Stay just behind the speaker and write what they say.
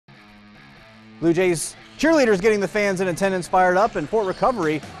Blue Jays cheerleaders getting the fans in attendance fired up, and Fort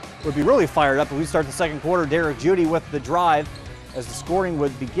Recovery would be really fired up if we start the second quarter. Derek Judy with the drive as the scoring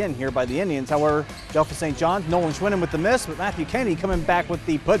would begin here by the Indians. However, Delphos St. John's, Nolan Schwinnen with the miss, but Matthew Kennedy coming back with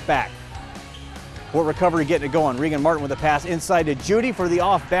the putback. Fort Recovery getting it going. Regan Martin with a pass inside to Judy for the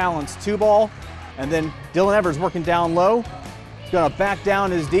off-balance 2-ball. And then Dylan Evers working down low. He's going to back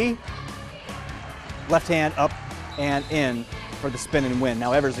down his D. Left hand up and in for the spin and win.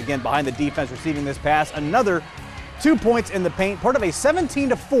 Now Evers again behind the defense receiving this pass. Another 2 points in the paint, part of a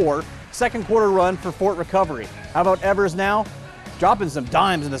 17-4 second quarter run for Fort Recovery. How about Evers now? Dropping some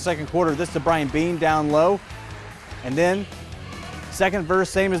dimes in the second quarter. This to Brian Bean down low. And then second verse,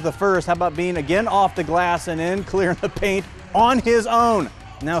 same as the first. How about Bean again off the glass and in, clearing the paint on his own.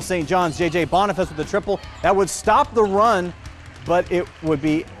 Now St. John's, J.J. Boniface with the triple. That would stop the run, but it would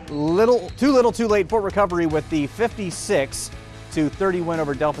be too little too late. Fort Recovery with the 56-30 win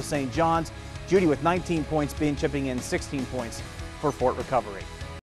over Delphos St. John's. Judy with 19 points, Bean chipping in 16 points for Fort Recovery.